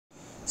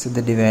So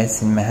the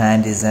device in my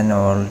hand is an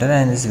holder,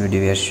 and this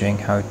video we are showing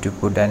how to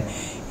put an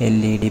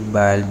LED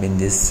bulb in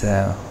this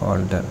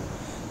holder.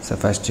 So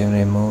first you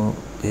remove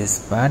this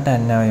part,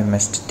 and now you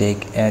must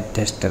take a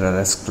tester or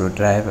a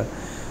screwdriver.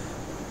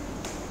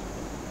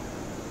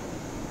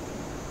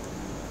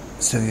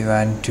 So we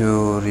want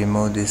to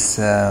remove this.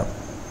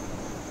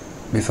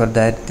 Before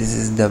that, this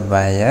is the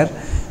wire,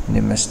 and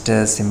you must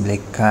simply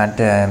cut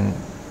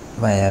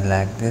wire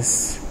like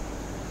this.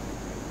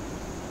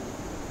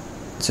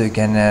 So you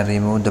can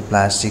remove the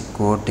plastic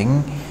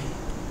coating.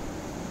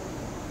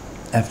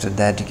 After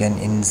that you can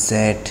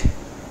insert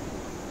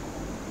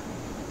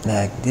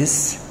like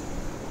this.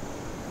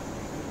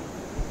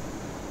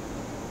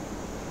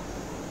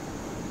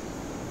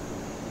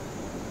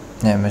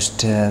 I must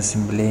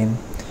simply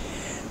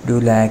do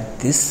like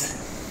this.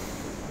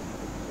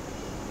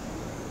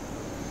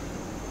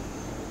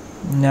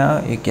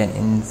 Now you can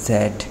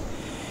insert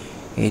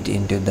it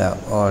into the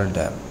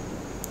holder.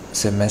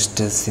 So you must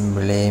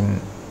simply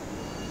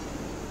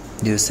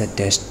use a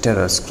tester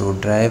or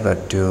screwdriver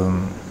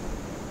to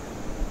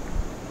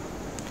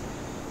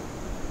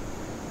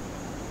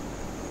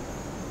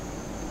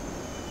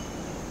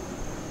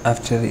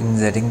after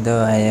inserting the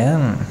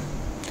wire,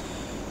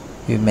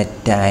 you may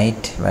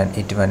tight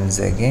it once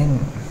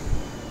again.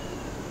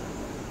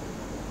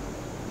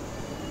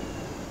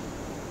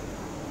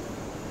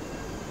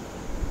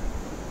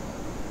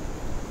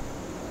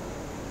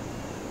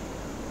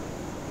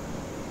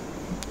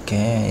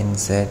 Okay,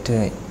 insert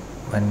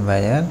one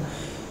wire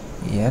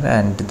here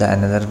and the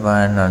another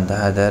one on the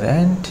other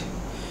end.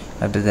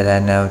 After that I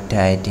am now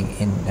tightening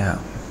in now.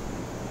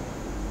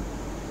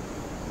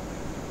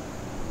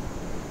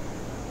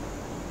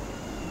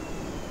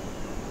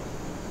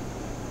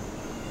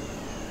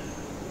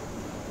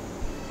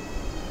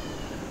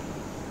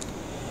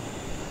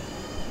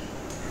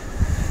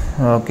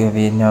 Okay,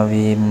 we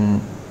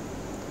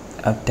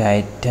have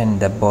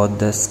tightened both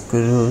the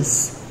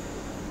screws.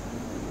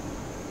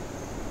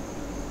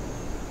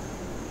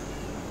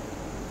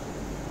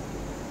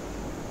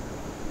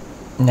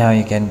 Now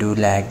you can do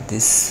like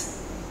this.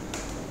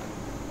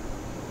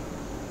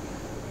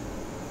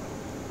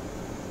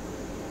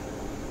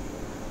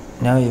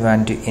 Now you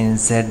want to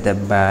insert the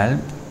bulb.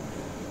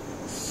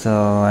 So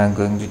I am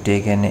going to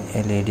take an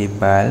LED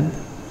bulb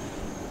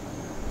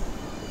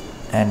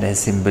and I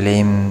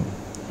simply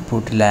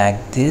put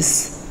like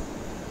this.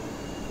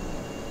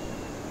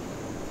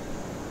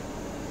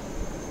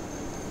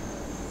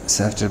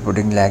 So after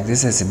putting like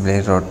this, I simply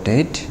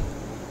rotate.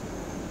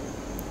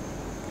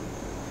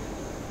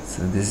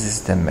 So this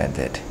is the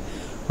method.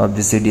 Hope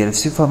this video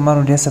helps you. For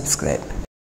more videos, subscribe.